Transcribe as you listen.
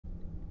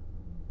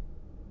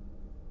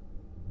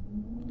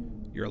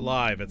You're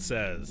live, it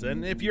says.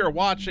 And if you're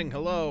watching,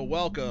 hello,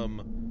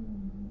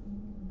 welcome.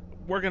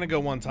 We're gonna go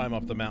one time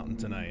up the mountain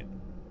tonight.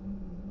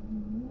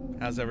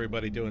 How's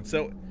everybody doing?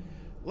 So,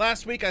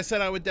 last week I said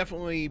I would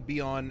definitely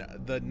be on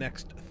the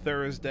next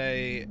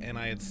Thursday, and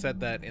I had said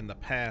that in the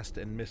past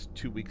and missed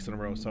 2 weeks in a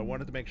row, so I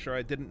wanted to make sure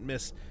I didn't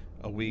miss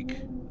a week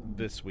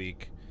this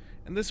week.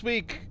 And this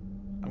week,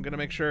 I'm gonna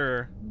make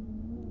sure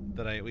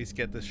that I at least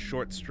get this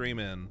short stream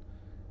in.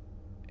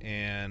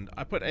 And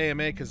I put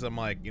AMA because I'm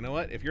like, you know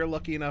what? If you're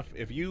lucky enough,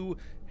 if you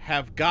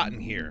have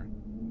gotten here,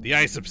 the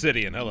Ice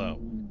Obsidian,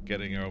 hello.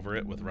 Getting over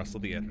it with Russell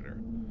the editor.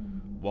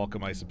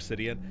 Welcome, Ice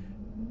Obsidian.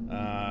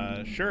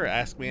 Sure,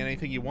 ask me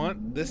anything you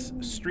want. This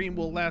stream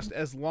will last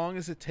as long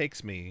as it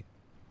takes me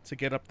to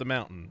get up the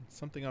mountain.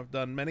 Something I've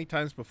done many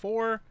times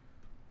before.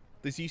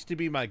 This used to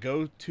be my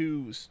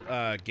go-to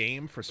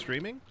game for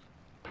streaming.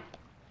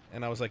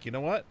 And I was like, you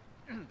know what?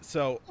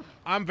 So,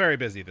 I'm very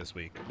busy this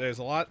week. There's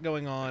a lot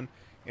going on.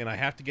 And I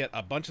have to get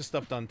a bunch of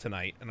stuff done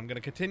tonight, and I'm going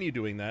to continue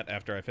doing that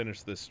after I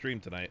finish this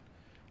stream tonight.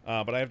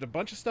 But I have a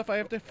bunch of stuff I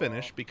have to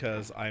finish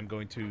because I'm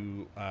going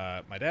to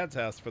my dad's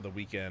house for the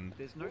weekend.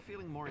 There's no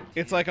feeling more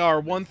It's like our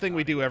one thing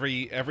we do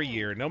every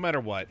year, no matter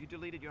what.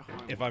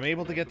 If I'm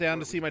able to get down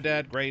to see my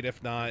dad, great.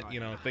 If not, you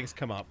know, things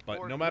come up.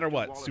 But no matter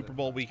what, Super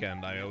Bowl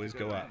weekend, I always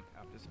go up.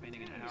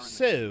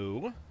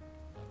 So,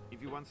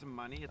 if you want some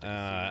money,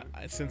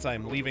 since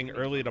I'm leaving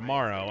early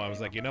tomorrow, I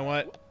was like, you know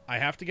what? I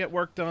have to get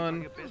work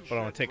done, but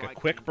I want to take a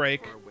quick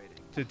break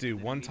to do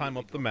One Time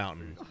Up the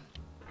Mountain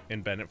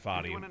in Bennett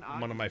Foddy,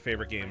 one of my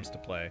favorite games to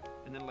play,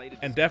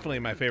 and definitely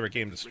my favorite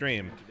game to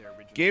stream.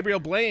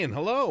 Gabriel Blaine,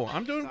 hello,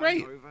 I'm doing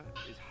great.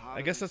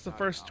 I guess that's the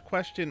first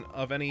question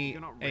of any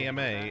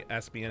AMA,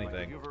 Ask Me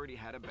Anything.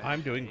 I'm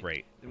doing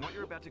great.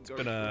 It's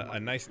been a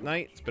nice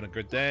night, it's been a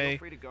good day,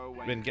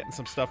 been getting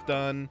some stuff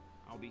done,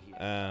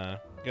 gonna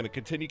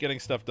continue getting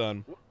stuff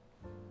done,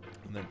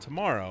 and then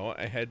tomorrow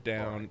I head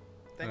down.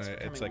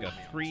 It's like a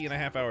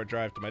 3.5 hour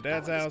drive to my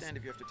dad's house.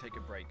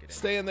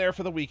 Staying there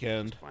for the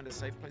weekend.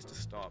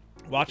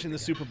 Watching the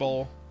Super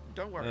Bowl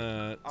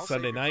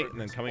Sunday night, and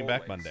then coming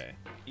back Monday.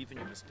 Even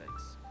your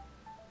mistakes.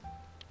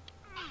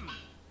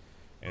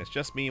 And it's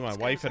just me, my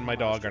wife, and my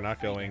dog are not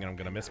going, and I'm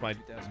going to miss my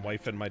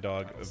wife and my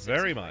dog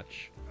very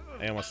much.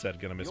 I almost said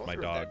going to miss my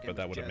dog, but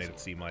that would have made it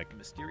seem like,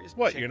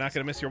 what, you're not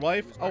going to miss your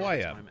wife? Oh, I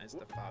am.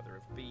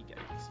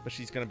 But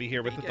she's going to be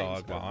here with the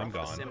dog while I'm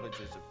gone.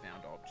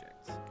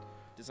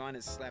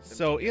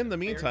 So, in the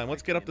meantime,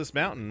 let's get up this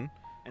mountain.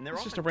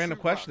 It's just a random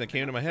question that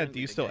came into my head. Do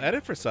you still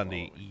edit for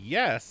Sunday?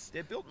 Yes,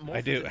 I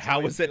do.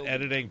 How was it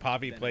editing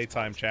Poppy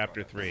Playtime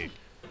Chapter 3?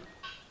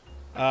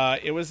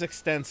 It was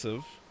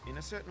extensive. In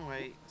a certain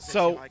way,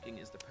 so,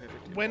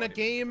 when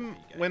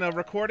a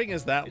recording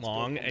is that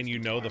long, and you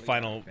know the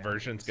final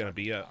version's going to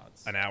be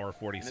an hour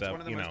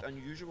 47, you know,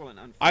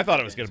 I thought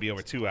it was going to be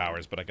over 2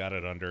 hours, but I got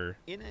it under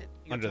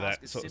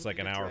that, so it's like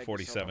an hour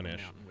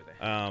 47-ish.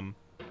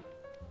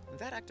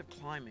 That act of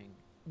climbing.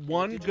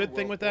 One good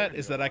thing with that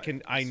is that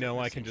I know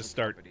I can just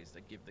start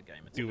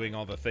doing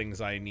all the things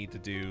I need to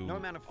do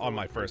on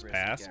my first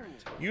pass.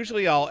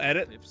 Usually I'll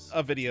edit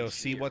a video,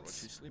 see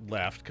what's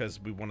left, because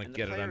we want to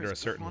get it under a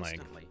certain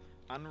length.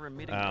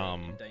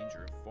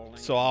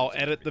 So I'll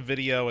edit the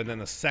video, and then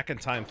the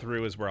second time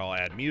through is where I'll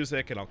add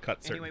music, and I'll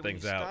cut certain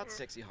things out.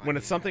 When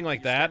it's something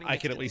like that, I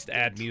can at least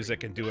add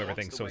music and do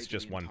everything, so it's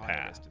just one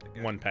pass.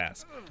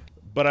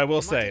 But I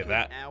will say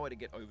that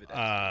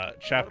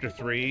Chapter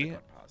 3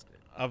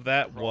 of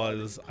that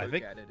was, I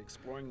think,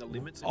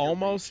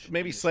 almost,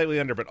 maybe slightly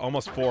under, but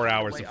almost 4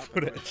 hours of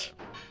footage.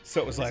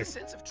 So it was like,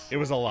 it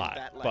was a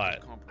lot.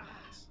 But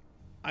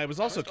I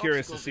was also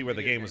curious to see where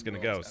the game was going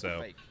to go,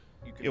 so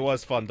it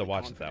was fun to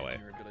watch it that way.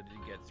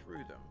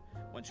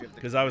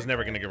 Because I was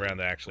never going to get around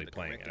to actually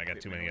playing it. I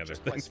got too many other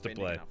things to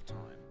play.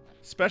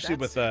 Especially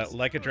with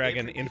Like a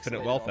Dragon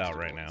Infinite Wealth out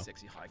right now.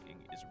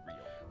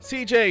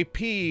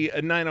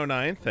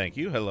 CJP909, thank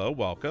you. Hello,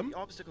 welcome.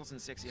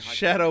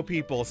 Shadow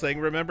People saying,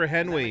 remember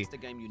Henry?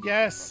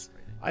 Yes,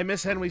 I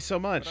miss Henry so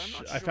much.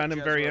 I found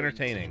him very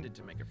entertaining.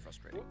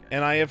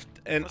 And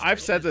I've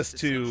said this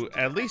to,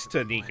 at least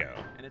to Nico,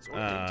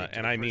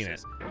 and I mean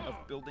it.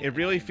 It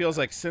really feels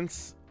like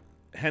since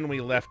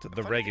Henry left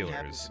the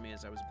regulars,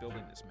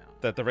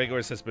 that the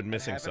regulars has been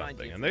missing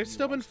something. And they've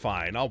still been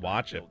fine, I'll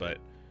watch it, but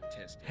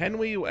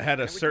Henry had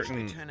a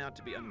certain...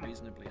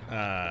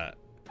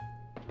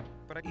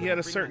 he had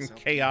a certain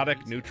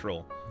chaotic,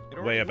 neutral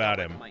way about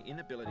him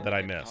that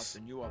I miss.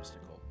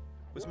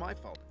 Was my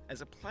fault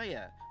as a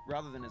player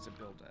rather than as a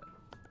builder.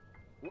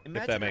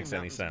 If that makes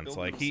any sense.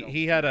 Like,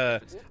 he had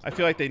a... I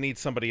feel like they need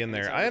somebody in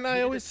there. And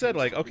I always said,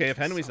 like, okay, if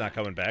Henry's not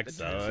coming back,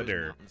 Zud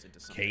or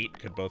Kate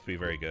could both be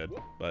very good.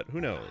 But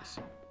who knows?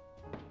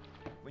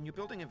 When you're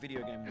building a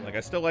video game, like,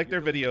 I still like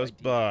their videos,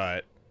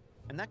 but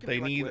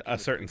they need a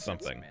certain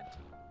something.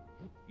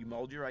 You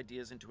mold your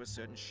ideas into a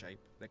certain shape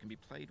that can be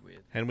played with.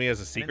 Henry has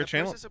a secret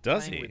channel?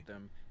 Does he?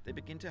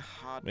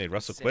 Made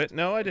Russell quit?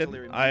 No, I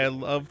didn't. I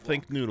love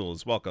Think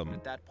Noodles. Welcome.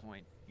 At that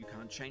point, you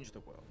can't change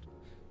the world.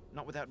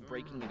 Not without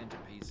breaking it into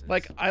pieces.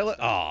 Like,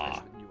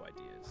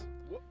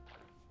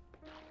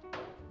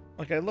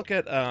 Like, I look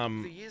at,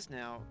 For years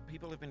now,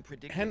 people have been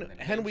predicting that games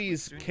would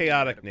Henry's soon be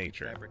chaotic made of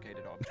nature.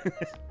 prefabricated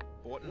objects,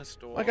 bought in a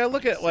store, Like, I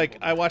look at, like,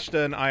 assembled I in watched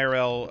an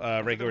IRL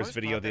the Regulars most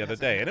video part, the that other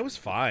hasn't day, and it happened. was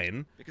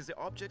fine. because the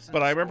objects in But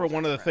the I remember stores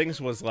one are of the trash. things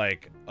was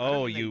like, I don't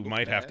oh, mean they you look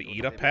might have bad to or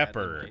eat that a they're badly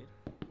pepper. made,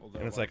 although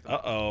And it's a lot like, of them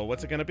are. uh-oh,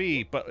 what's it gonna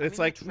be? But I it's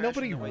mean, like, they're trash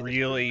nobody in the way that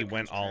really food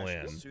went becomes all trash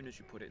in. As soon as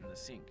you put it in the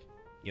sink.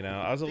 You know,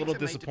 I was a Things little are made to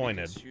be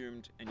disappointed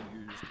consumed and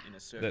used in a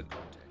certain that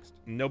context.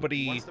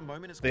 nobody, Once the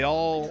moment is they gone,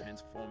 all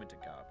transform into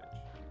garbage.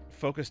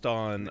 focused In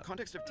on the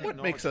context of what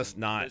makes us technology,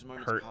 not those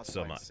moments hurt pass so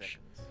by in much. seconds.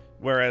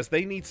 Whereas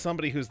they need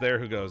somebody who's there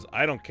who goes,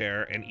 I don't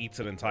care, and eats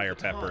an entire Over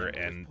time, pepper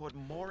we've and poured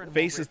more and more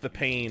faces the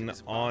refuge into pain this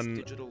vast on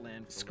digital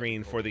landfill of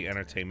screen for the content.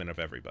 entertainment of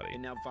everybody. It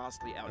now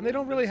vastly And they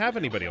don't really have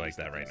outnumbers anybody the like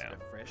that right things now.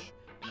 are fresh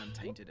and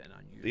untainted and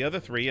unused. The other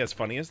three, as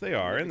funny as they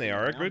are, and they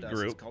are a good Everything around us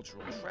is group,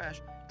 cultural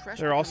trash. Trash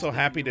they're becomes also the new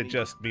happy to media,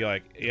 just be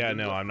like, the yeah,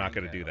 lingua no, I'm not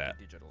going to franca do of that.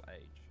 the digital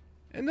age.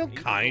 And they'll Even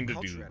though kind of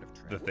culture do out of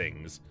the travel,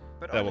 things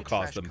but that will only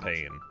cause trash them culture.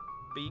 pain.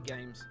 B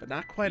games, But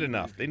not quite B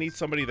enough. They need movies,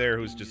 somebody there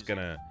B who's just music, going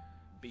to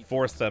B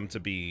force philosophy. them to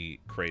be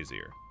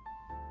crazier.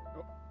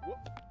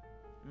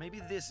 Maybe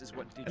this is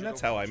what digital And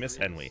that's how I culture miss is.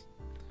 Henley.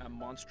 A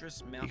monstrous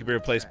He mountain could be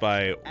of replaced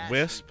trash, by ash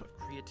Wisp. heap of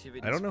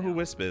creativity's I don't know who fountain.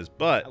 Wisp is,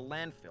 but A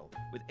landfill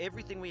with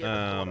everything we ever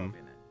thought of in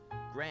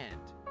it.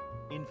 Grand,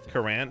 infinite.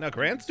 Karan. No,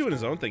 Karan's doing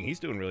his own thing. He's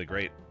doing really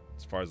great,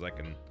 as far as I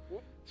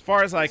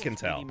can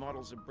tell.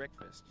 Models of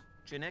breakfast.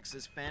 Gen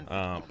X's fan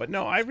But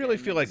no, I really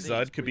feel like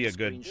Zud could be a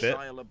good fit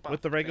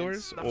with the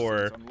regulars,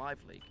 or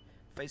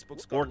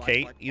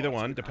Kate. Either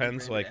one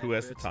depends like who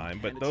has the time.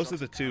 But those are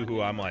the two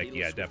who I'm like,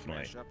 yeah,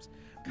 definitely.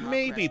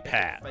 Maybe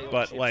Pat,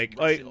 but like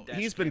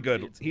he's been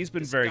good. He's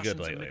been very good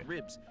lately.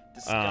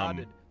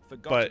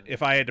 But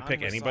if I had to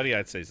pick anybody,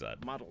 I'd say Zud.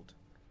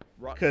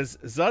 Because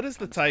Zud is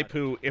the type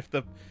who, if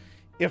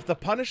the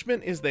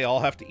punishment is they all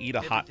have to eat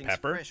a hot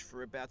pepper,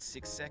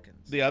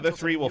 the other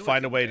three will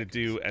find a way to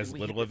do as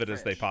little of it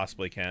as they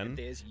possibly can.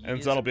 And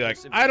Zud will be like,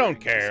 I don't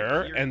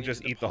care, and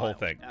just eat the whole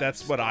thing.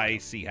 That's what I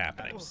see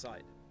happening.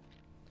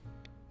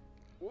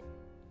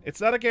 It's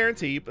not a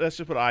guarantee, but that's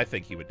just what I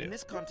think he would do. In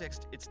this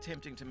context, it's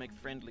tempting to make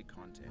friendly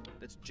content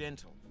that's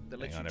gentle. That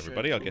lets Hang on, you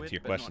everybody. chirp I'll through get it, to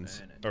your but not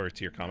questions, earn it. or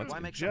to your comments Why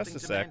in make just a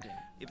something sec.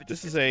 demanding if it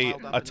This just is gets a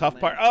piled up in the tough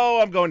part. landfill?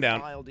 Oh, I'm going down.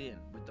 Piled in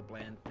with the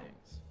bland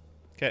things.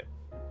 Okay.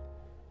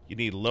 You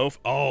need Loaf.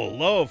 Oh,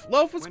 Loaf.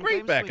 Loaf was When great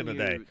games back were in the new,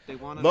 day. they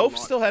wanted a Loaf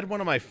lot still had one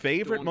of my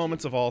favorite daunting,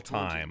 moments of all haunting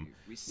time,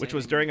 you, which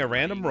was resetting during a your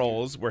random brain.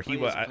 rolls where he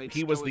was Players he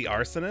played was the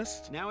stoically.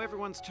 arsonist, Now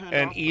everyone's turned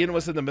and off Ian by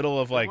was in the middle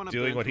of They like wanna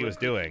doing burn what he through was a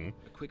quick- doing.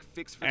 a quick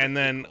fix for And the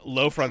then fix.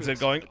 Loaf runs in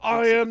Tricks, going, quick I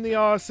fix for am the fix.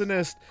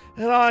 arsonist,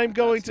 and I'm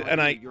going That's to... why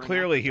And you're an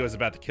clearly he actor. was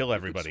about to kill You could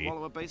everybody.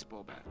 swallow a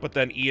baseball bat. But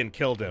then Ian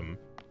killed him,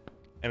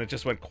 and it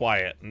just went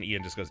quiet, and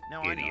Ian just goes,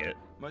 Now I know, idiot.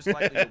 most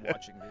likely you're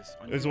watching this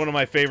on It was one of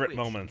my YouTube or favorite Twitch,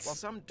 moments, while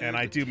some dude and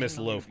I with do 10 miss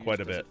million Loaf views quite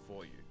a does bit. it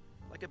for you,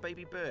 like a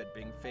baby bird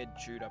being fed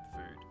chewed up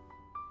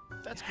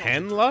food. That's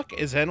Henluck?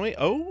 Is Henry?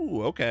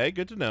 Oh, okay,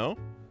 good to know.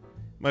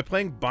 Am I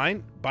playing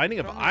Binding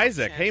of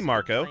Isaac? Hey,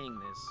 Marco.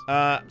 What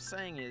I'm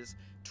saying is,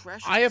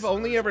 trash I is have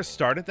only ever disposable,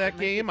 started that but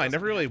maybe it game. I doesn't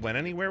never really have to went be.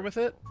 anywhere with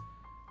it.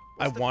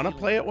 I What's the want to feeling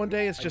play it like? one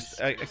day. It's Are you just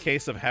a stressed?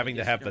 case of having to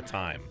Yes, have you the don't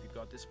time. if you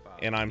got this far.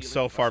 And I'm Feeling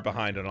so far frustrated.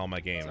 behind on all my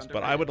games. It's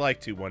But I would underrated.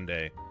 like to one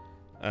day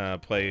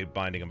play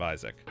Binding of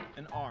Isaac.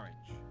 An orange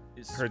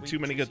is Heard sweet, too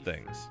many good juicy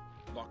things.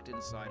 fruit locked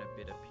inside a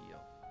bitter peel.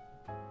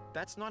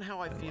 That's not how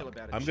I feel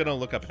about it. I'm going to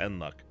look up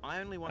Henluck I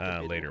only want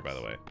the later, by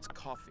the way. It's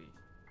coffee.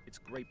 It's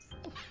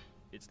grapefruit.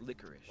 It's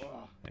licorice.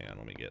 Hang on,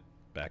 let me get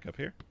back up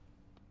here.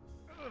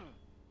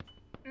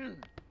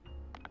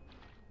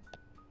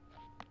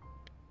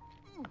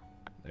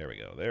 There we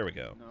go. There we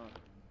go.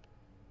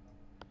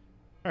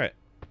 All right.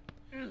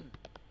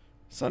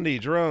 Sunday,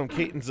 Jerome,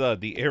 Kate, and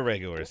Zud, the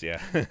irregulars.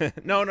 Yeah.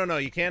 No.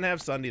 You can't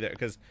have Sunday there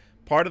because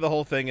part of the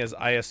whole thing is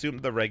I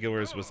assumed the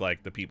regulars was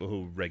like the people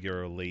who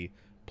regularly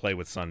play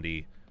with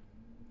Sunday.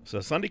 So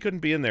Sunday couldn't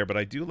be in there, but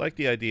I do like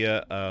the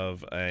idea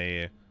of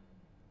a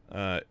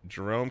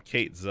Jerome,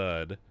 Kate,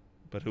 Zud.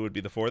 But who would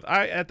be the fourth?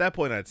 At that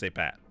point, I'd say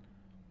Pat.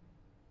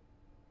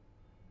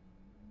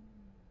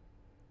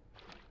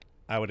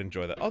 I would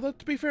enjoy that. Although,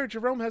 to be fair,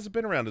 Jerome hasn't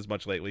been around as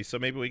much lately, so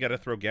maybe we got to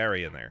throw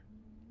Gary in there.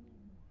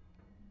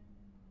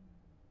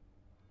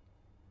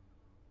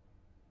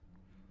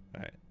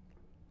 All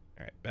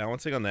right.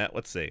 Balancing on that.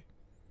 Let's see.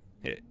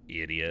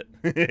 Idiot.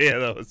 Yeah,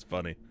 that was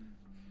funny.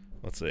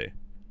 Let's see.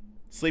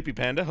 Sleepy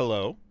Panda,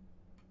 hello.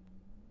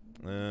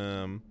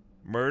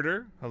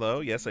 Murder, hello.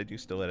 Yes, I do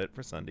still edit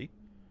for Sunday.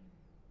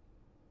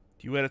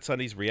 Do you edit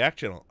Sunday's React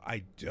channel?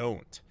 I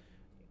don't.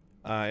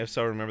 If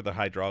so, remember the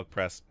hydraulic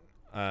press.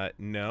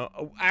 No.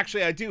 Oh,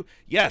 actually, I do.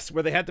 Yes,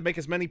 where they had to make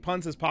as many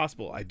puns as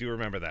possible. I do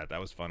remember that. That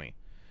was funny.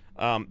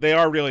 They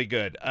are really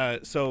good.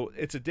 So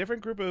it's a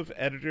different group of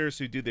editors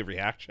who do the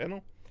React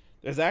channel.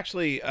 There's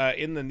actually,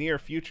 in the near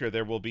future,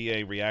 there will be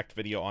a React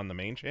video on the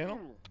main channel.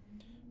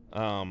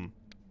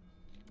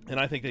 And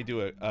I think they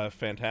do a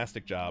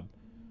fantastic job.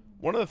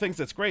 One of the things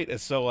that's great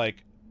is, so,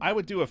 like, I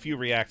would do a few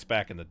Reacts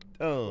back in the...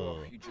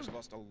 You just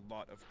lost a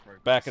lot of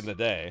progress. Back in the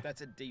day. That's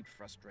a deep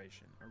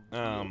frustration. A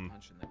real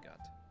punch in the gut.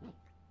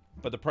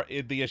 But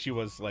the issue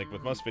was, like,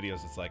 with most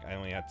videos, it's like I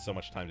only had so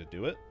much time to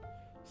do it.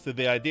 So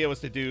the idea was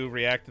to do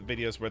react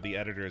videos where the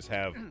editors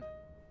have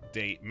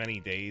many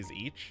days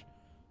each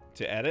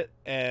to edit,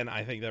 and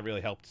I think that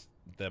really helped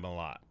them a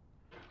lot.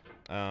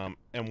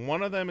 And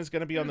one of them is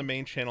going to be on the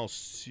main channel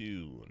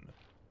soon.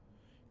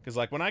 Because,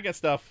 like, when I get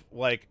stuff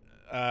like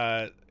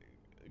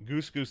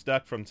Goose Goose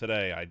Duck from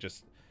today,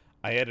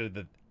 I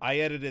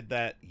edited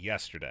that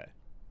yesterday.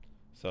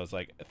 So it's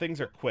like,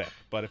 things are quick.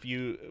 But if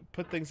you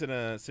put things in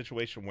a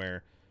situation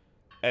where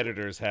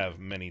editors have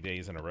many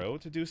days in a row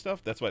to do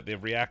stuff, that's what the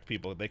React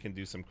people, they can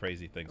do some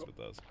crazy things with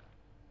those.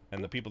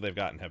 And the people they've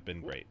gotten have been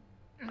great.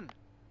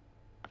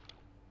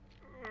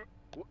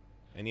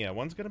 And yeah,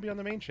 one's going to be on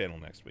the main channel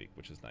next week,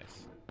 which is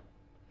nice.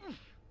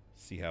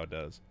 See how it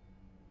does.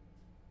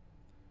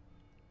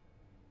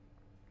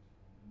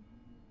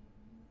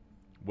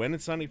 When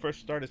did Sunny first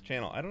start his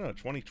channel? I don't know,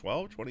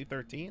 2012,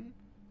 2013?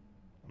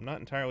 I'm not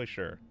entirely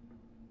sure.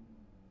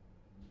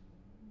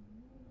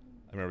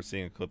 I remember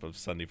seeing a clip of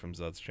Sunday from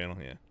Zud's channel,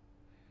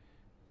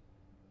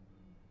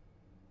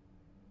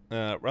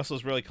 yeah.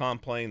 Russell's really calm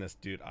playing this,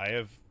 dude.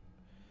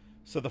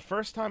 So the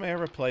first time I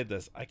ever played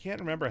this, I can't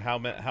remember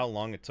how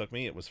long it took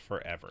me. It was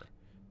forever.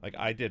 Like,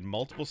 I did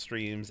multiple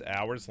streams,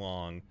 hours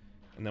long,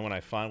 and then when I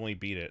finally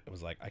beat it, it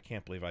was like, I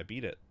can't believe I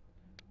beat it.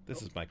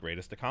 This is my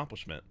greatest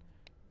accomplishment.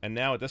 And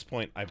now at this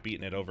point, I've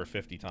beaten it over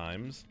 50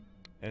 times,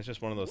 and it's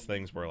just one of those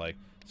things where, like,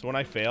 so when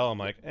I fail, I'm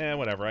like,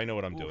 whatever, I know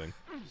what I'm doing.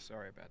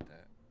 Sorry about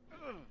that.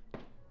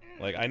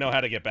 Like, I know how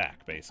to get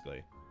back,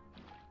 basically.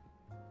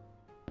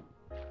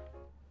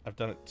 I've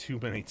done it too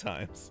many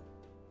times.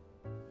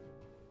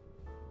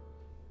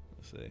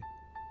 Let's see.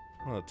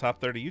 Well, the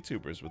top 30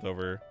 YouTubers with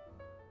over...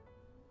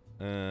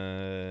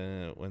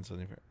 when's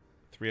something for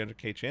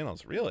 300k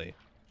channels. Really?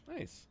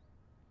 Nice.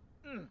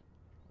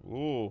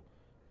 Ooh.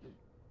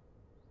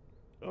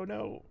 Oh,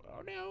 no.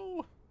 Oh,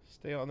 no.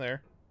 Stay on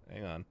there.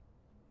 Hang on.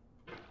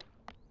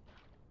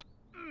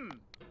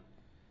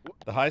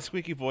 The high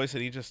squeaky voice,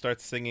 and he just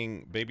starts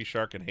singing Baby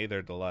Shark and Hey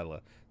There,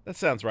 Delilah. That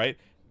sounds right.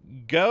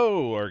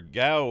 Go, or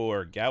Gow,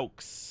 or Gaux.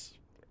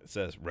 It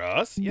says,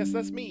 Russ? Yes,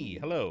 that's me.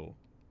 Hello.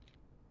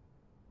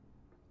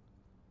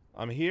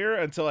 I'm here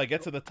until I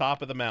get to the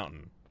top of the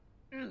mountain.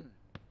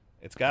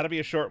 It's got to be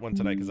a short one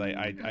tonight, because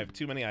I have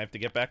too many. I have to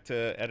get back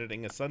to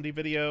editing a Sunday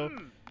video.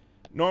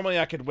 Normally,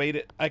 I could wait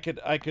it.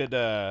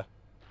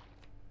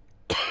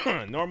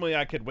 Normally,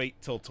 I could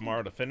wait till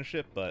tomorrow to finish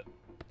it, but...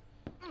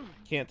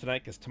 can't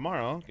tonight because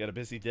tomorrow got a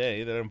busy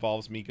day that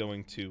involves me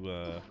going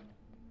to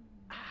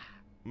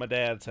my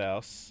dad's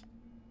house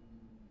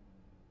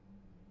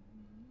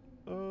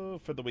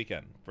for the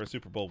weekend, for a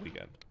Super Bowl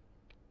weekend.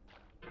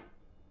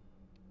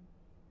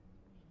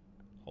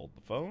 Hold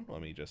the phone.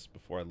 Let me just,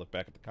 before I look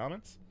back at the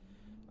comments,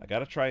 I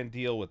gotta try and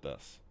deal with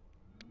this.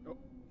 No,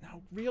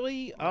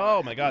 really?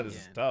 Oh my god, this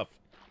is tough.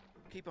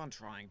 Keep on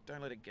trying.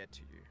 Don't let it get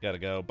to you. Gotta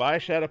go. Bye,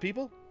 shadow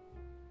people.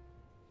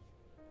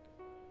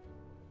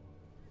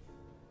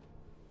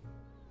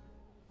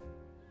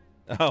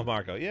 Oh,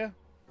 Marco, yeah.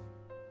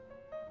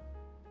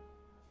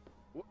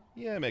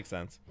 Yeah, it makes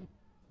sense.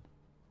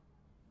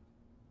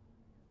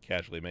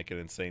 Casually make an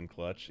insane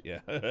clutch. Yeah,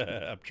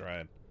 I'm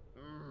trying.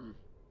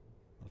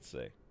 Let's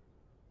see.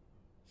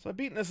 So I've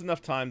beaten this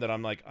enough time that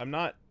I'm like, I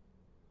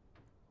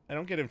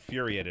don't get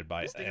infuriated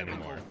by it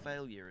anymore.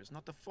 Failure is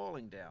not the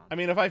falling down. I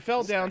mean, if I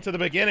fell down to the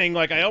beginning,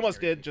 like I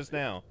almost did just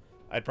now,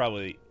 I'd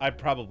probably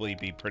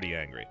be pretty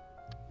angry.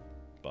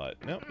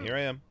 But no, here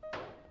I am.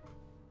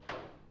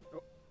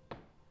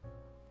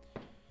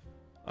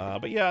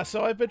 But yeah,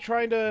 so I've been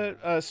trying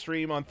to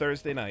stream on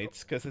Thursday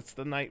nights, because it's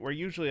the night where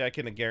usually I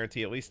can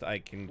guarantee at least I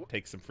can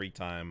take some free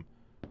time,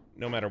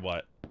 no matter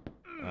what.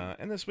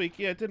 And this week,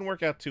 yeah, it didn't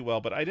work out too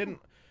well, but I didn't...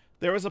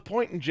 There was a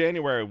point in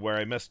January where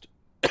I missed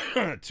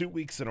 2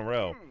 weeks in a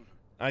row.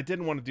 I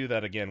didn't want to do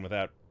that again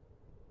without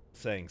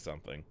saying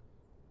something.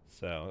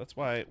 So that's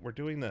why we're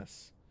doing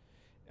this.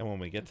 And when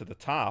we get to the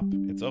top,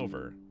 it's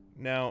over.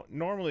 Now,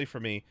 normally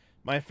for me,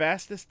 my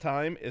fastest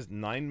time is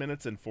 9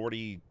 minutes and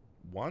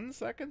 41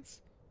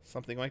 seconds?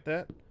 Something like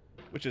that,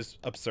 which is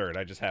absurd.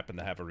 I just happened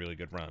to have a really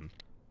good run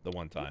the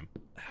one time.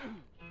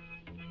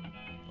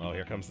 Oh,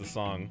 here comes the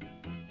song.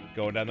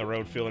 Going down the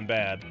road feeling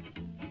bad.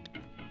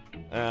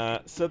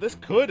 So this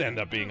could end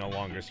up being a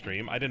longer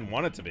stream. I didn't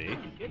want it to be.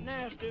 Get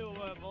nasty,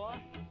 boy.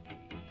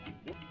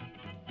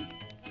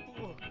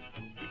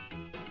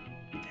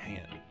 Dang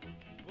it.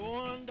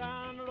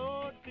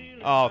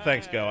 Oh,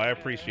 thanks, Go. I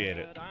appreciate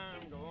it.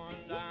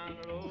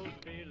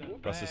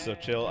 Russ is so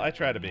chill. I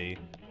try to be.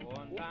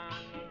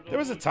 There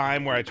was a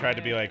time where I tried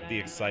to be like the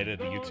excited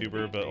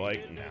YouTuber, but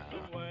like, nah.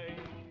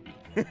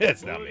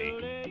 It's not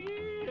me.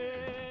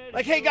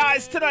 Like, hey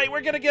guys, tonight we're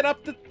gonna get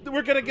up the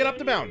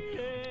mountain.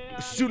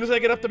 As soon as I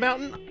get up the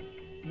mountain,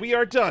 we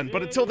are done.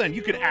 But until then,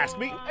 you can ask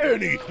me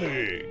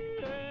anything.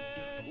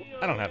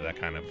 I don't have that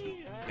kind of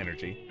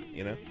energy,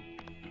 you know?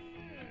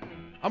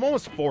 I'm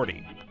almost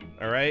 40,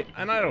 alright?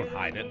 And I don't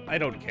hide it. I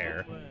don't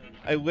care.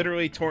 I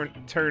literally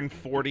turned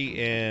 40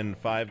 in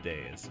 5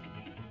 days.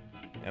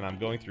 And I'm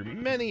going through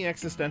many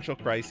existential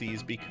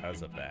crises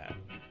because of that.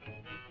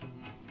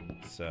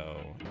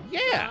 So,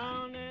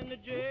 yeah.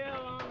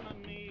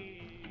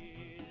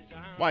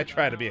 Why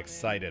try to be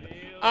excited?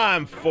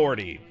 I'm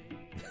 40.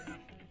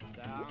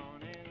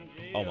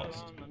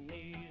 Almost.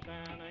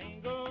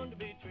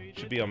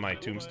 Should be on my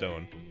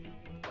tombstone.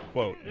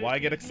 Quote, why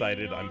get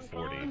excited? I'm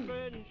 40.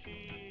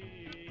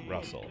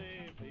 Russell.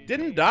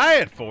 Didn't die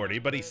at 40,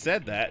 but he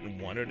said that and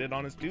wanted it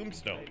on his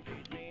tombstone.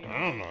 I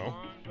don't know.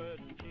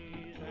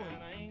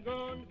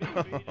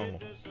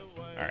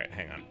 Alright,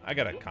 hang on. I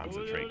gotta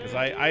concentrate, because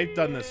I've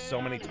done this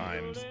so many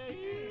times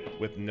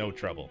with no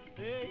trouble.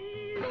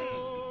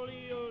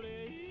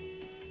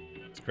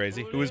 It's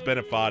crazy. Who is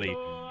Bennett Foddy?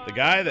 The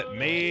guy that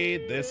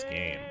made this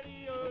game.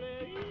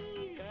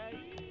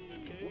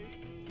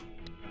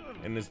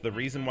 And is the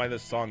reason why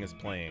this song is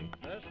playing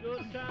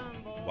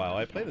while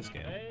I play this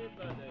game.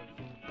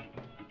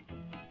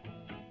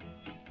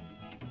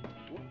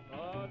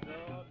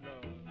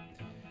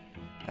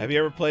 Have you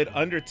ever played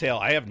Undertale?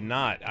 I have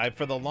not.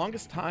 For the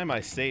longest time,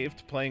 I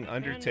saved playing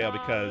Undertale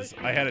because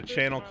I had a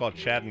channel called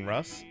Chad and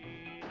Russ.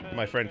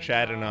 My friend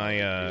Chad and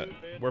I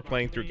were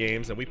playing through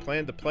games, and we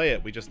planned to play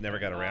it. We just never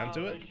got around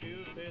to it.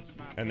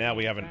 And now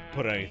we haven't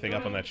put anything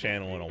up on that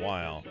channel in a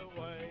while.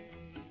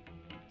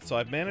 So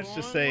I've managed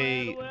to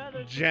stay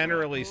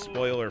generally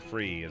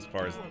spoiler-free as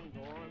far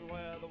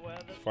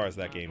as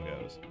that game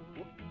goes.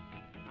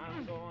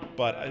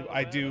 But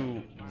I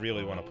do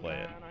really want to play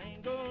it.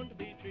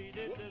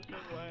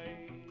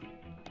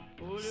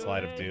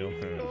 Slide of Doom.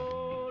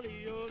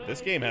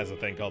 This game has a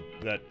thing called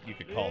that you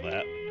could call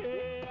that.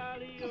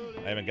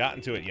 I haven't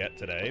gotten to it yet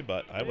today,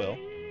 but I will.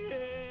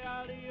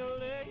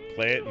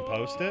 Play it and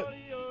post it?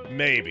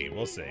 Maybe.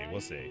 We'll see.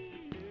 We'll see.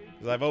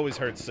 Because I've always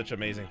heard such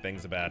amazing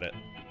things about it.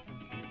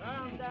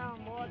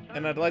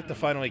 And I'd like to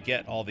finally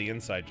get all the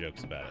inside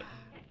jokes about it.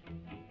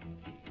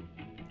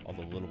 All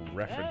the little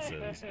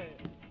references.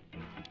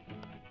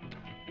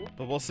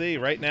 But we'll see.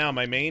 Right now,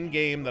 my main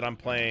game that I'm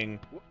playing,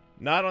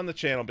 not on the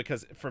channel,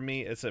 because for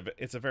me, it's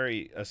a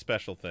very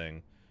special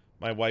thing.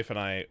 My wife and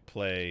I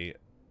play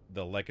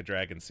the Like a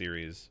Dragon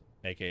series,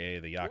 aka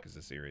the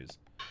Yakuza series.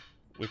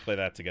 We play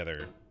that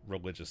together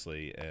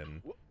religiously,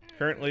 and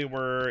currently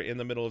we're in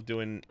the middle of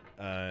doing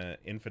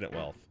Infinite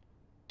Wealth.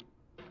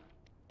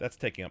 That's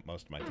taking up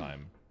most of my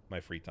time, my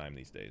free time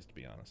these days, to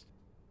be honest.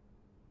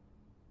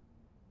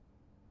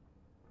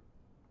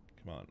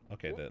 Come on.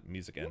 Okay, the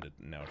music ended,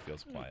 and now it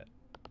feels quiet.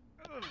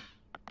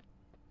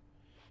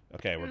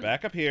 Okay, we're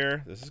back up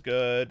here. This is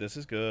good. This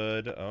is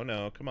good. Oh,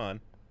 no. Come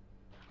on.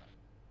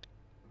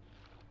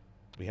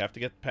 We have to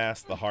get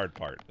past the hard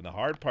part. And the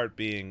hard part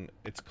being,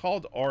 it's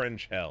called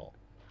Orange Hell.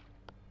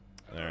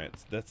 Alright,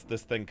 that's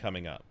this thing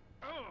coming up.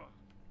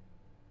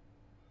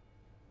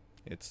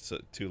 It's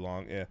too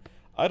long. Yeah.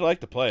 I'd like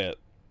to play it.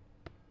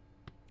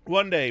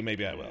 One day,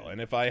 maybe I will. And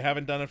if I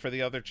haven't done it for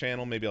the other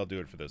channel, maybe I'll do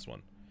it for this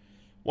one.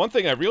 One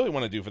thing I really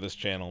want to do for this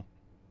channel,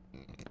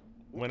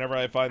 whenever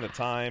I find the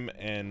time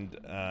and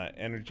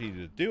energy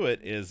to do it,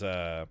 is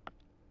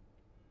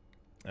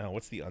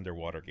what's the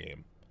underwater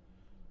game?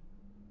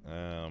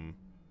 Oh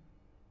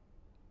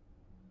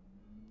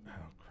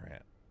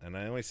crap! And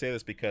I only say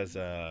this because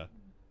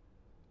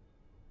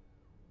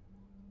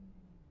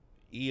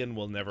Ian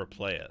will never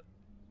play it.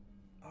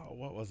 Oh,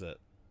 what was it?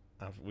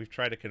 We've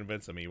tried to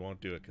convince him he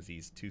won't do it because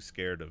he's too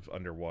scared of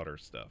underwater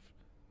stuff.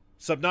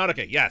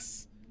 Subnautica,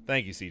 yes.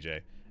 Thank you,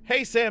 CJ.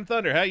 Hey, Sam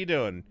Thunder, how you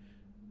doing?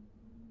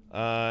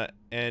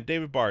 And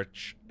David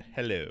Barch,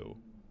 hello.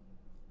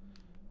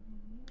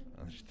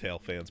 Tail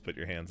fans, put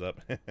your hands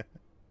up.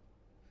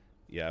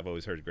 Yeah, I've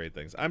always heard great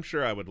things. I'm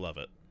sure I would love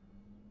it.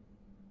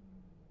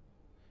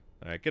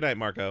 All right, good night,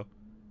 Marco.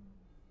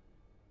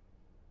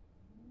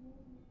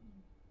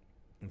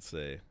 Let's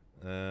see.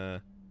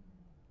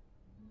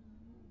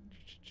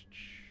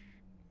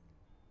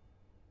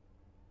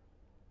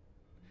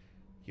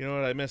 You know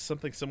what? I missed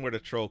something similar to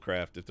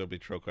Trollcraft. If there'll be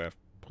Trollcraft,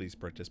 please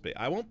participate.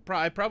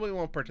 I probably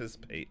won't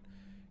participate.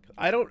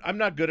 I'm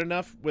not good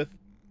enough with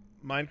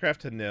Minecraft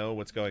to know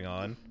what's going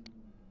on.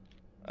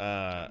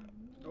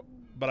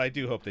 But I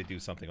do hope they do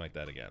something like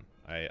that again.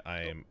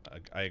 I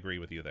agree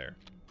with you there.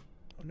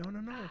 Oh, no, no,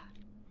 no.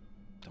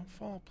 Don't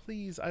fall,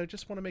 please. I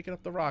just want to make it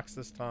up the rocks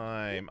this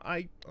time.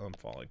 I'm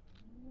falling.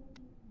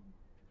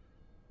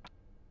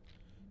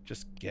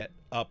 Just get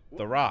up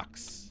the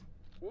rocks.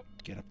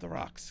 Get up the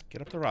rocks.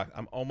 Get up the rocks.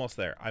 I'm almost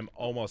there. I'm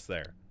almost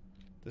there.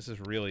 This is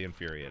really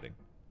infuriating.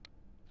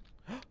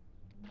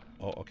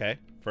 Oh, okay.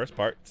 First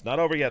part. It's not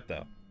over yet,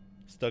 though.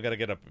 Still got to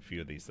get up a few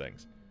of these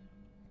things.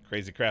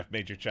 Crazy Craft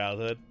made your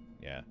childhood?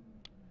 Yeah.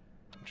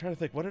 I'm trying to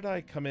think. What did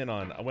I come in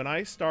on? When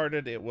I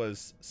started, it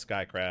was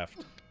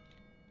Skycraft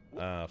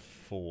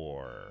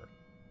 4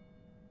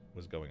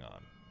 was going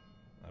on,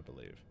 I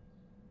believe.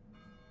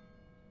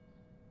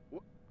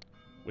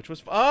 Which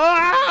was...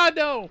 Ah,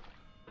 no!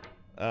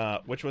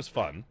 Which was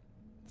fun.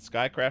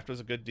 Skycraft was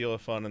a good deal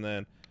of fun, and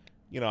then,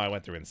 you know, I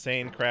went through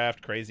Insane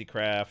Craft, Crazy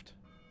Craft.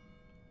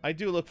 I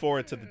do look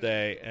forward to the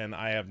day, and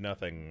I have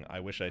nothing.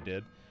 I wish I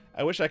did.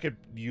 I wish I could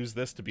use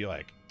this to be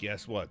like,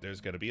 guess what?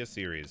 There's going to be a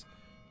series.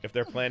 If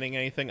they're planning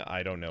anything,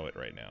 I don't know it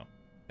right now.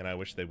 And I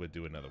wish they would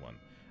do another one.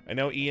 I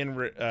know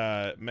Ian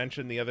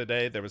mentioned the other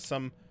day there was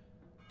some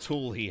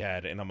tool he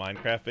had in a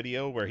Minecraft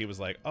video where he was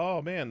like,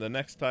 oh man, the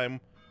next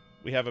time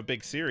we have a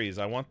big series,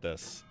 I want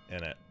this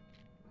in it.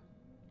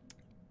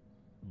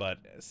 But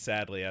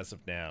sadly, as of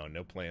now,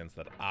 no plans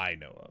that I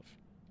know of.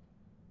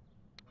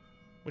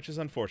 Which is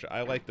unfortunate.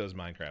 I like those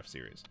Minecraft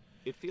series.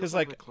 It feels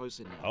like we're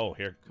closer now. Oh,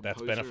 here, that's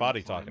Composer Bennett and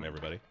Foddy talking, climber,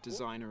 everybody.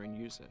 Designer and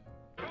user.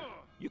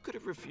 You could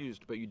have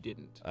refused, but you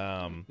didn't.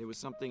 There was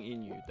something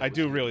in you. I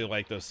do really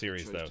like those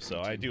series, though,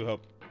 so I do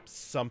hope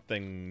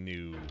something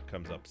new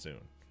comes up soon.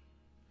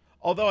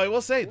 Although I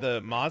will say the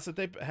mods that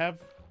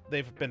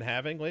they've been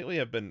having lately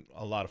have been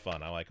a lot of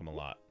fun. I like them a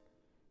lot.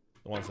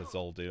 The ones that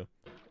Zol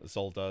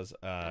does,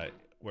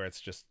 where it's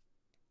just,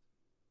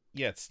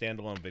 yeah, it's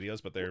standalone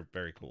videos, but they're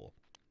very cool.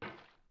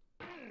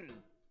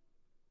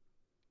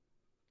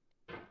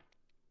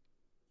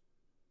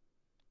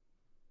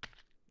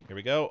 Here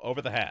we go,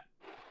 over the hat.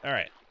 All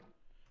right,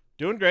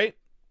 doing great.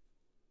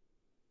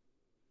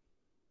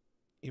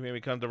 You made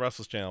me come to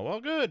Russell's channel. Well,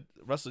 good.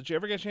 Russell, did you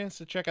ever get a chance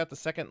to check out the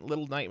second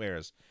Little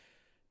Nightmares?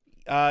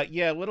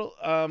 Yeah,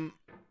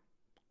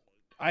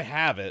 I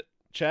have it.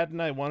 Chad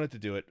and I wanted to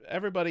do it.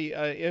 Everybody,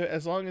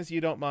 as long as you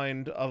don't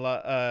mind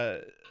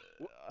a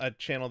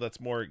channel that's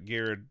more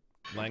geared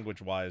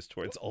language-wise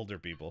towards older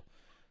people.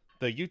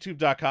 The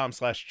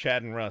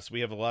youtube.com/Chad and Russ,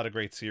 we have a lot of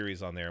great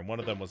series on there, and one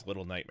of them was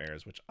Little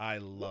Nightmares, which I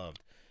loved.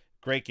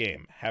 Great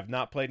game. Have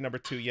not played number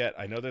 2 yet.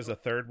 I know there's a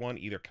third one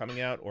either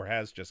coming out or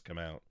has just come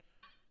out.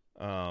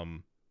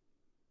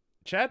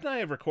 Chad and I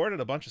have recorded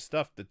a bunch of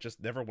stuff that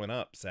just never went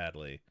up,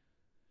 sadly.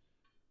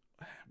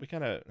 We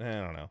kind of, I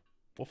don't know.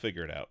 We'll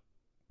figure it out.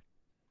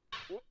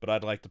 But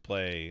I'd like to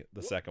play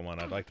the second one.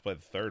 I'd like to play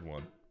the third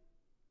one,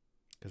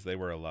 because they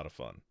were a lot of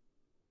fun.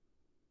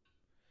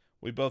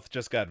 We both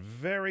just got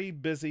very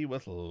busy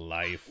with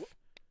life.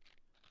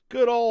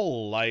 Good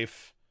old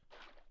life.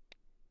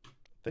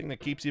 Thing that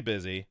keeps you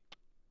busy.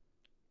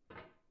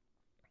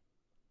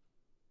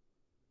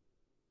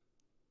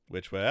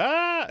 Which way?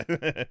 Ah!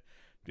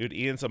 Dude,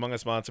 Ian's Among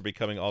Us mods are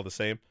becoming all the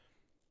same.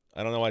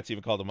 I don't know why it's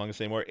even called Among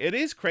Us anymore. It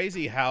is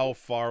crazy how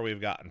far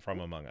we've gotten from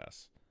Among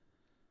Us.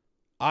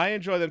 I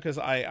enjoy them because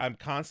I'm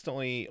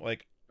constantly,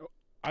 like,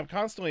 I'm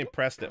constantly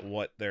impressed at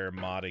what their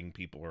modding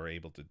people are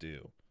able to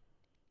do.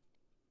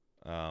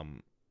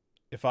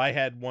 If I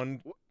had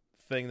one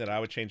thing that I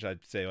would change,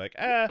 I'd say, like,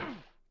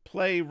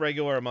 play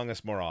regular Among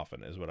Us more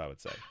often is what I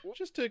would say.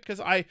 Just to,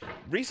 because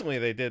recently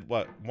they did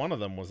what, one of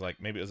them was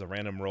like, maybe it was a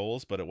random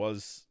rolls, but it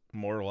was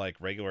more like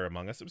regular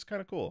Among Us. It was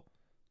kind of cool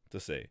to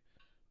see.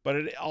 But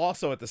it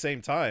also, at the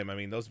same time, I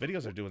mean, those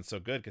videos are doing so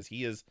good because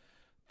he is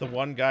the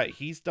one guy,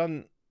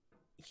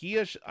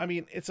 I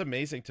mean, it's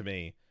amazing to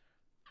me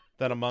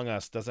that Among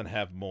Us doesn't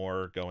have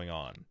more going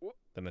on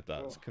than it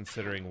does,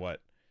 considering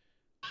what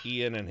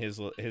Ian and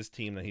his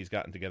team that he's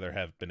gotten together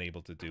have been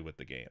able to do with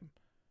the game.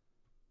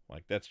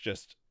 Like, that's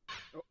just,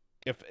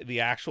 if the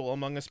actual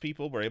Among Us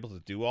people were able to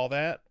do all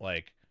that,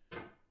 like,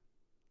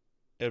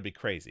 it would be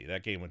crazy.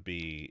 That game would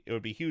be, it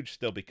would be huge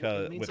still,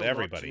 because with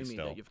everybody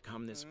still. That you've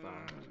come this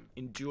far,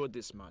 endured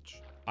this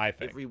much. I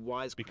think every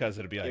wise because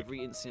it'd be like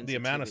the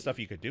amount of stuff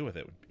you could do with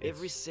it.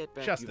 Every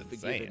setback just you've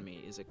insane. forgiven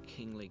me is a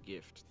kingly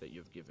gift that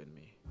you've given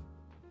me.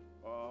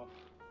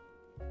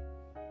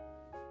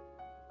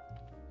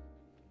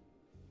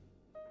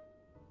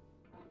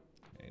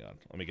 Hang on,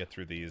 let me get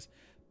through these.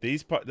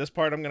 This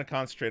part I'm going to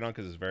concentrate on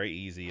because it's very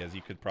easy, as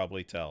you could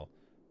probably tell,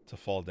 to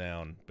fall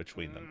down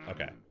between them.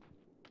 Okay.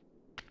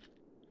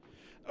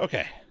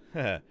 Okay.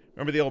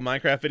 Remember the old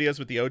Minecraft videos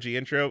with the OG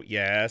intro?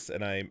 Yes,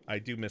 and I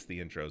do miss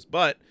the intros.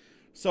 But,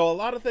 so a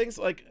lot of things,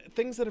 like,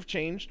 things that have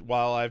changed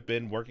while I've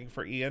been working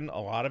for Ian, a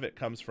lot of it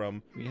comes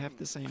from We have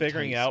the same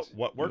figuring taste, out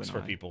what you works and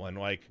for I. people. And,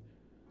 like,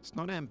 It's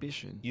not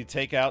ambition. you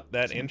take out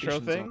that It's intro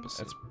ambition's thing. opposite.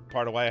 That's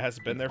part of why it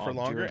hasn't been there for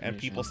Obdurate longer, and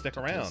people mission stick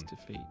to taste around.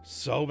 defeat.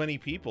 So many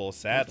people, I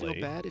sadly,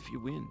 feel bad if you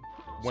win.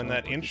 when so I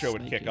that put the intro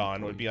would snake kick in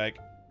on, for would be you. like,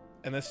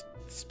 and this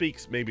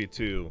speaks maybe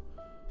to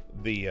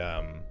the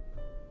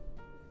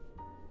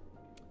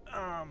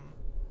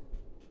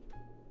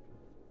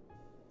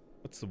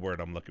what's the word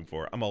I'm looking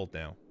for? I'm old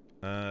now,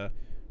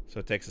 so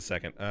it takes a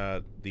second.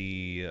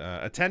 The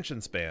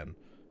attention span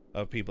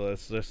of people.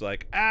 It's just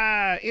like,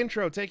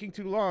 intro taking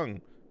too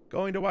long,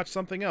 going to watch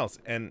something else,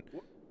 and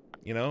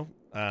you know,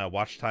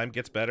 watch time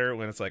gets better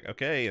when it's like,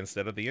 okay,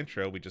 instead of the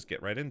intro, we just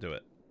get right into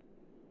it.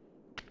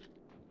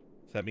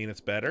 Does that mean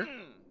it's better?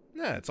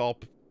 Yeah, that's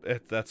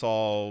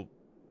all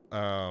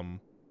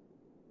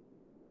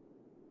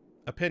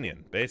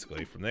opinion,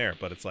 basically, from there.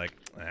 But it's like,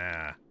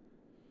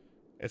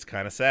 it's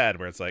kind of sad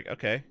where it's like,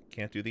 okay,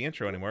 can't do the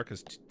intro anymore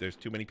because there's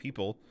too many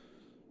people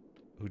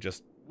who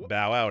just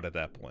bow out at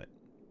that point.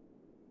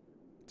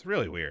 It's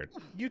really weird.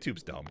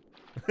 YouTube's dumb.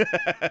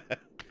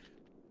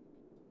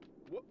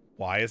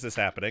 Why is this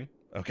happening?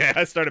 Okay,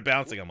 I started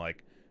bouncing. I'm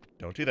like,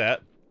 don't do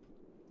that.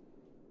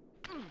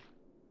 I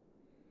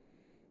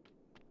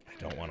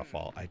don't want to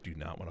fall. I do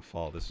not want to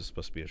fall. This is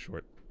supposed to be a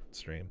short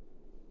stream.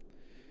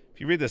 If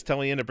you read this,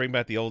 tell Ian to bring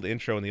back the old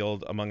intro and the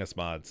old Among Us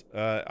mods.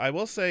 I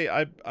will say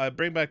I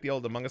bring back the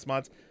old Among Us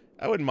mods.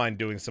 I wouldn't mind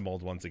doing some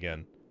old ones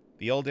again.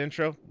 The old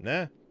intro?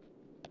 Nah.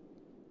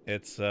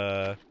 It's,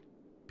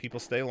 people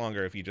stay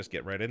longer if you just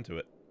get right into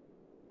it.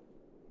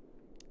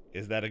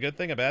 Is that a good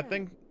thing, a bad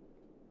thing?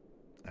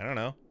 I don't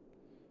know.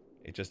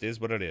 It just is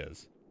what it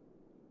is.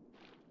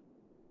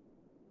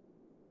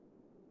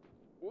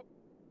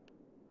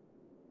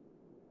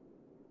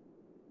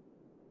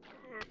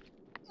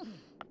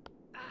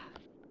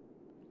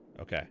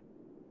 Okay.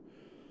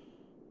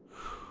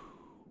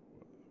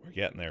 We're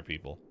getting there,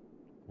 people.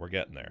 We're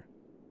getting there.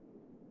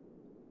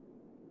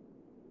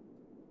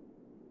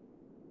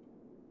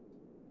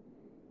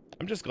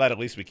 I'm just glad at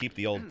least we keep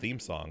the old theme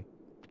song.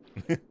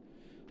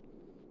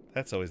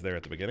 That's always there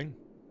at the beginning.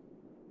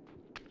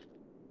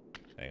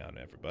 Hang on,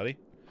 everybody.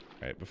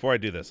 All right, before I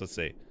do this, let's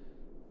see.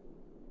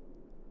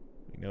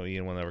 You know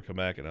Ian will never come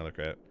back, another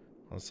crap.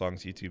 On the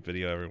song's YouTube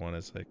video, everyone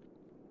is like,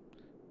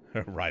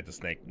 ride the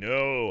snake.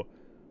 No!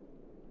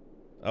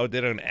 Oh,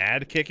 did an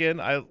ad kick in?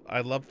 I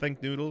love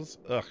Think Noodles.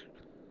 Ugh.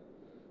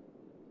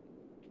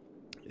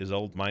 His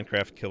old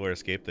Minecraft killer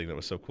escape thing that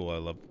was so cool. I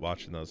loved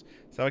watching those.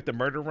 Is that like the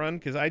murder run?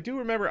 Because I do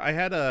remember I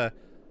had an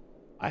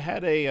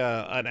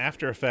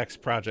After Effects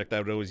project I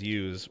would always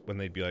use when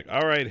they'd be like,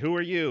 all right, who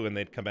are you? And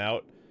they'd come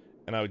out,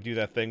 and I would do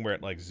that thing where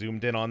it like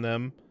zoomed in on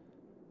them,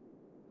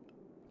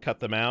 cut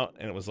them out,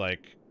 and it was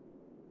like,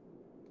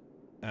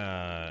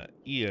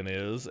 Ian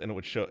is, and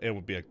it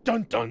would be like,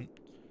 dun dun,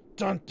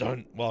 dun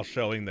dun, while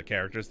showing the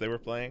characters they were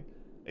playing.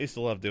 I used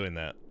to love doing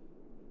that.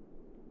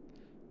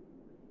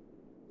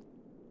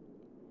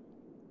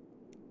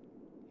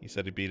 He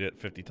said he beat it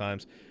 50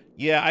 times.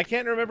 Yeah, I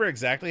can't remember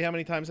exactly how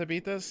many times I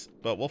beat this,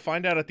 but we'll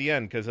find out at the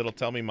end because it'll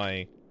tell me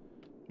my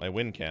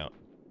win count.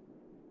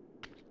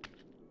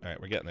 All right,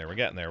 we're getting there. We're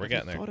getting there. We're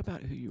getting there. Thought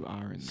about who you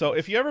are. So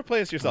if you ever play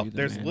this yourself,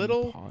 there's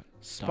little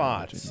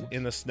spots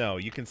in the snow.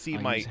 You can see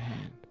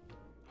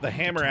the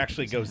hammer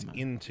actually goes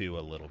into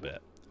a little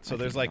bit. So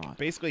there's like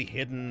basically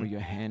hidden where your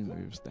hand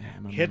moves, the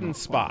hammer hidden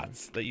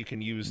spots that you can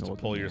use to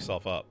pull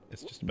yourself up.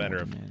 It's just a matter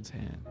of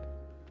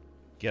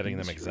getting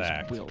them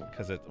exact,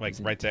 because it's like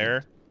right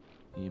there.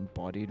 He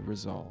embodied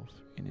resolve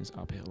in his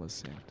uphill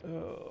ascent.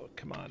 Oh,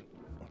 come on.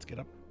 Let's get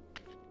up.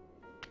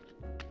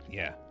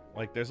 Yeah.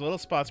 Like there's little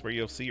spots where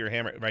you'll see your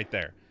hammer right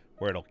there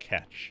where it'll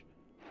catch.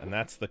 And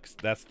that's the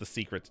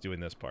secret to doing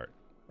this part.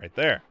 Right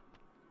there.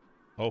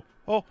 Oh,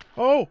 oh,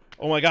 oh.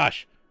 Oh my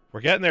gosh.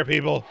 We're getting there,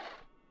 people.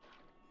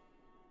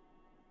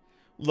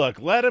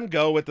 Look, let him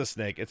go with the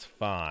snake. It's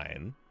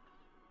fine.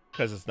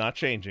 Because it's not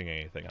changing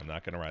anything. I'm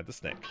not going to ride the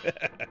snake.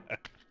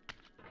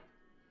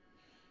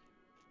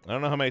 I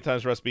don't know how many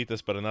times Russ beat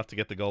this, but enough to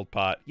get the gold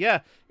pot.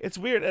 Yeah, it's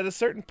weird. At a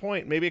certain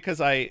point, maybe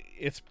because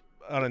it's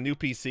on a new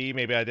PC,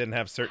 maybe I didn't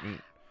have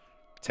certain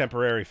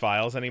temporary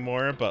files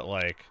anymore, but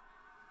like,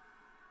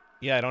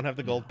 yeah, I don't have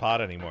the gold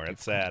pot anymore.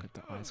 It's sad.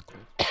 The ice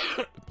cliff,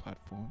 the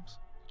platforms,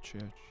 the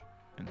church.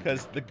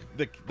 Because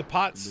the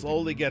pot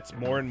slowly gets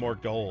more and more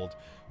gold.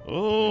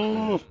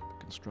 Oh,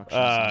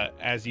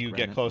 as you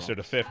get closer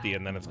to 50,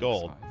 and then it's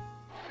gold.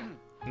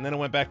 And then it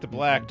went back to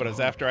black, but it's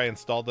after I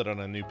installed it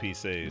on a new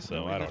PC,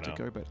 so I don't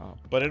know.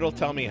 But it'll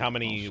tell me how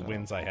many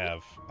wins I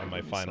have on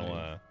my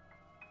final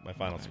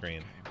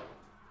screen.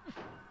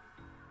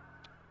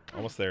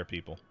 Almost there,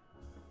 people.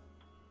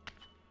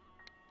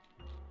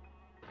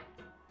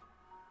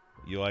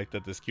 You like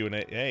that this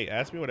Q&A? Hey,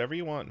 ask me whatever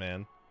you want,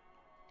 man.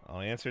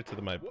 I'll answer to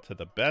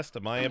the best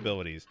of my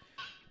abilities.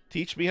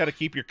 Teach me how to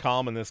keep your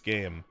calm in this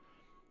game.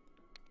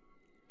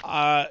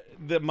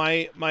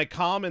 My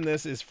calm in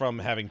this is from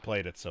having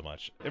played it so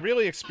much. It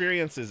really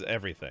experiences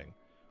everything.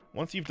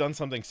 Once you've done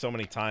something so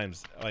many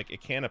times, like,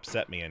 it can't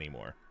upset me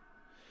anymore.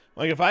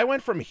 Like, if I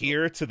went from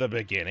here to the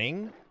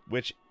beginning,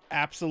 which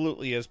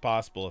absolutely is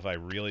possible if I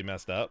really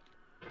messed up,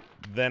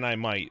 then I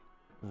might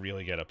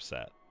really get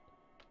upset.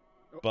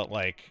 But,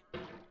 like,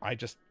 I'm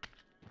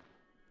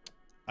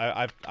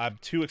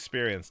too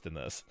experienced in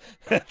this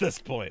at this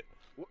point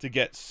to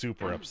get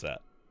super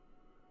upset.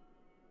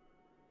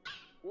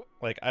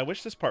 Like, I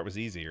wish this part was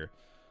easier.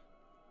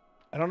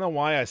 I don't know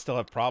why I still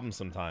have problems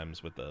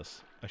sometimes with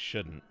this. I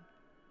shouldn't.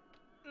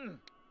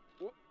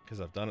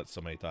 Because I've done it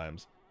so many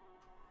times.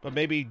 But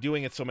maybe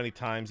doing it so many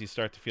times, you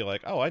start to feel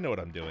like, oh, I know what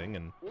I'm doing,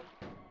 and...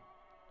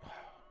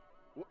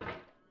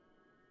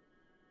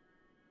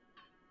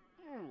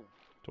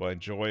 Do I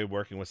enjoy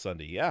working with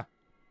Sunday? Yeah.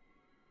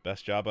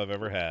 Best job I've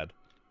ever had.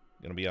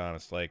 I'm gonna be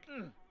honest. Like,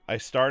 I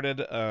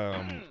started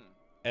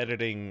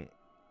editing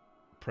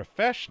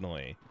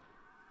professionally,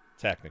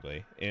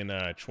 technically, in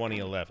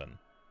 2011.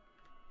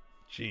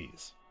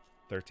 Jeez.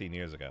 13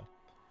 years ago.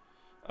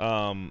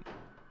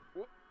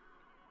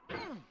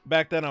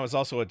 Back then, I was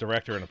also a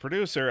director and a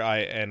producer,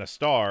 and a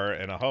star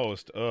and a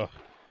host,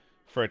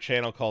 for a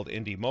channel called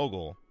Indie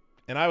Mogul,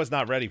 and I was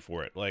not ready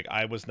for it. Like,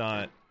 I was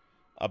not,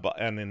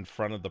 in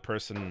front of the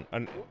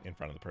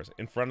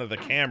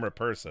camera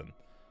person.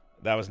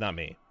 That was not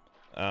me.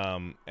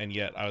 And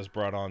yet I was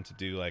brought on to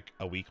do like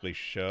a weekly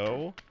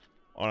show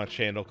on a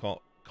channel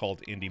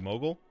called Indie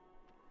Mogul,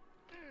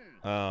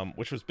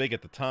 which was big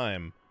at the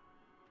time.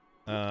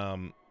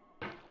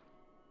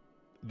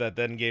 that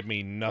then gave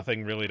me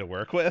nothing really to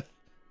work with.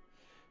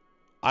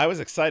 I was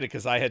excited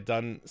because I had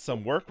done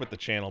some work with the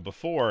channel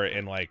before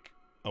in like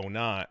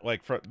 09,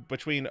 like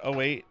between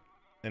 08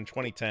 and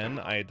 2010,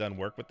 I had done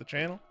work with the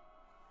channel.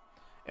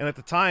 And at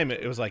the time,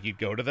 it was like, you'd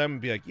go to them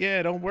and be like,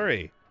 yeah, don't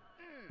worry.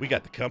 We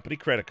got the company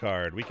credit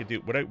card. We could do,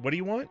 what do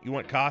you want? You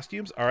want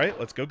costumes? All right,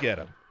 let's go get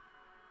them.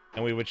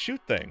 And we would shoot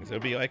things. It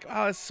would be like,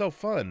 oh, it's so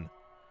fun.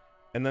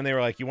 And then they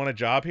were like, you want a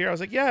job here? I was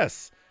like,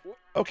 yes.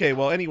 Okay,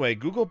 well, anyway,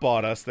 Google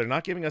bought us. They're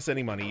not giving us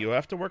any money. You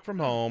have to work from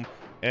home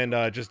and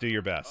just do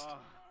your best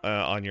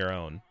on your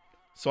own.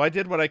 So I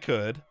did what I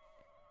could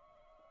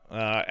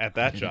at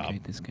that job.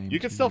 You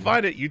can still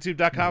find it,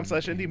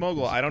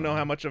 youtube.com/IndieMogul. I don't know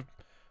how much of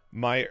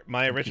my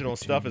original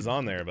stuff is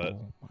on there, but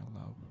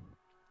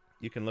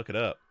you can look it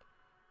up.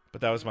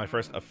 But that was my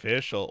first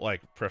official,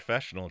 like,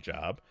 professional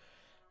job.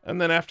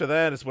 And then after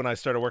that is when I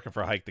started working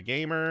for Hike the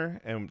Gamer.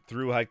 And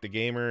through Hike the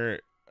Gamer,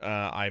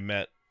 I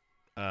met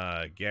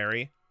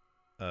Gary,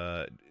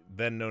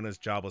 then known as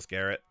Jobless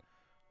Garrett,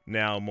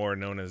 now more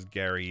known as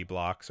Gary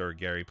Blocks or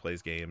Gary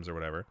Plays Games or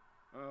whatever.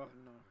 Oh,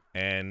 no.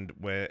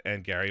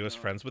 And Gary was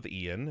friends with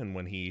Ian. And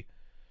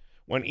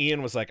when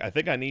Ian was like, I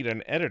think I need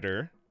an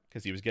editor,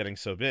 because he was getting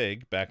so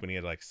big back when he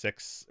had like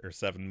 6 or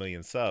 7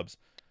 million subs,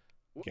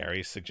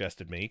 Gary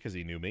suggested me because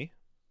he knew me.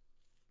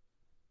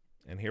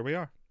 And here we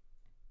are.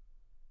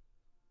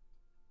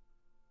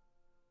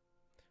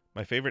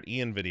 My favorite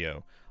Ian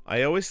video.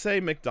 I always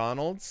say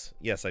McDonald's.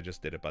 Yes, I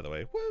just did it, by the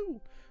way.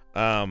 Woo!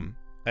 I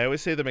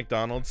always say the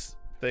McDonald's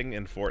thing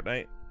in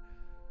Fortnite.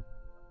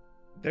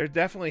 There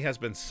definitely has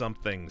been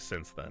something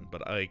since then,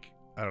 but like,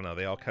 I don't know,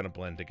 they all kind of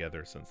blend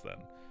together since then.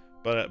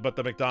 But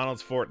the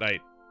McDonald's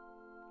Fortnite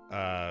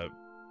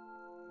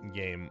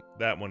game,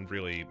 that one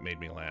really made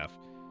me laugh.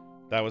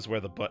 That was where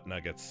the butt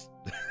nuggets,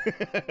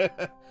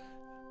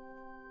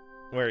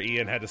 where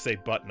Ian had to say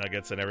butt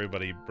nuggets and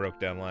everybody broke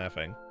down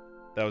laughing.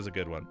 That was a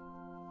good one.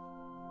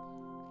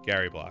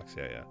 Gary Blocks,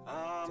 yeah.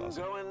 That's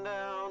awesome.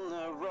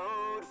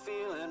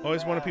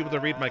 Always wanted people to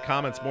read my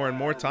comments more and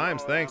more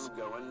times. Thanks.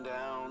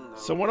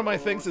 So one of my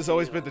things has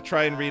always been to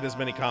try and read as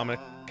many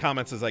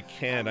comments as I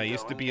can. I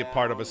used to be a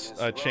part of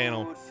a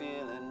channel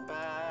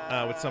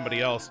with somebody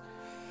else,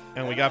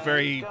 and we got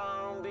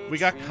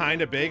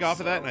kind of big off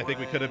of that, and I think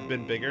we could have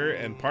been bigger,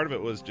 and part of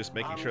it was just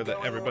making sure that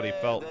everybody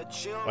felt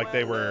like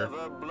they were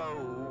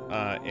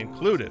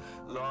included.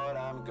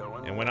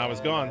 And when I was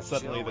gone,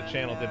 suddenly the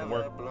channel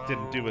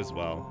didn't do as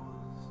well,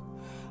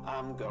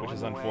 which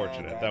is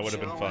unfortunate. That would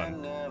have been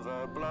fun.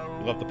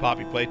 We love the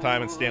Poppy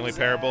Playtime and Stanley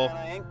Parable.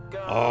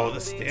 Oh, the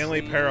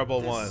Stanley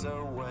Parable one.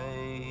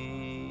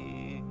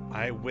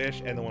 I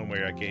wish, and the one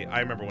where I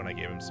remember when I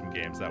gave him some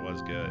games, that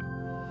was good.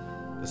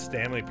 The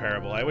Stanley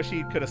Parable. I wish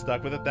he could have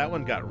stuck with it. That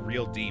one got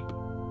real deep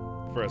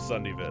for a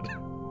Sunday vid.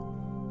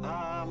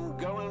 I'm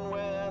going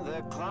where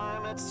the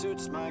climate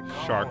suits my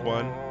shark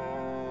one.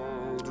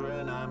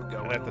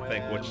 I'd have to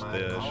think which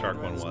the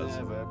shark one was.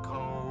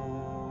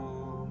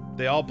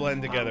 They all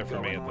blend together for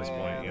me at this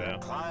point, you know.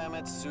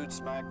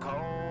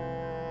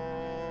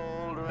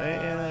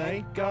 And I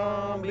ain't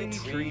gonna be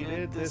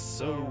treated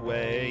this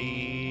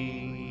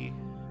way.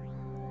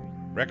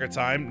 Record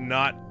time,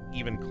 not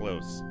even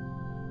close.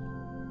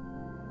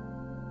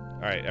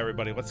 Alright,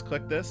 everybody, let's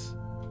click this.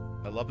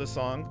 I love this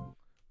song,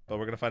 but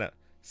we're gonna find out.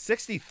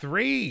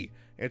 63!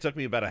 It took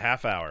me about a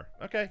half hour.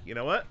 Okay, you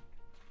know what?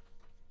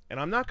 And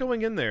I'm not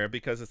going in there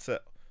because it's a...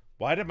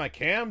 Why did my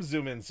cam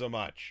zoom in so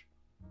much?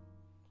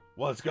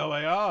 What's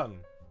going on?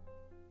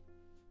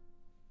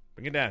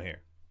 Bring it down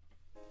here.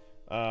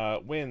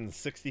 Wins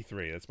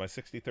 63. That's my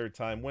 63rd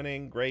time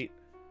winning. Great.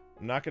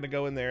 I'm not going to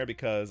go in there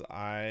because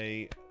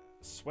I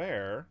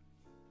swear...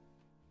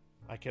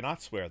 I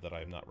cannot swear that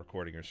I'm not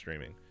recording or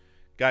streaming.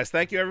 Guys,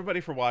 thank you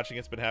everybody for watching.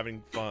 It's been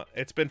having fun.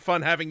 It's been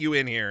fun having you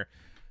in here.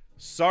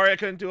 Sorry I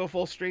couldn't do a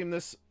full stream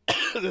this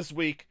this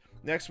week.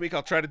 Next week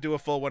I'll try to do a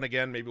full one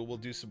again. Maybe we'll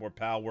do some more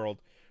Pal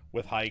World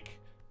with Hike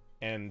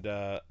and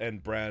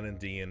Brown and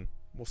Dean.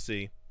 We'll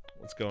see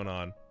what's going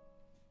on.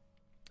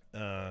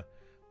 But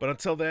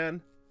until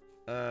then,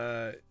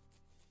 go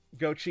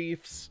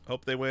Chiefs.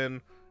 Hope they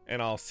win,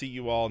 and I'll see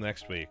you all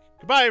next week.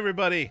 Goodbye,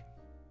 everybody.